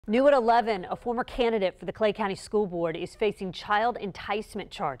New at 11, a former candidate for the Clay County School Board is facing child enticement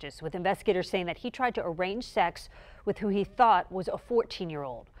charges, with investigators saying that he tried to arrange sex with who he thought was a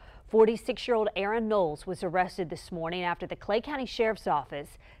 14-year-old. 46-year-old Aaron Knowles was arrested this morning after the Clay County Sheriff's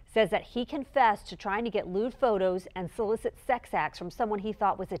Office says that he confessed to trying to get lewd photos and solicit sex acts from someone he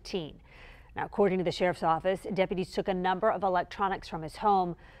thought was a teen. Now, according to the Sheriff's Office, deputies took a number of electronics from his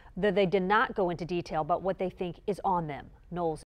home, though they did not go into detail about what they think is on them. Knowles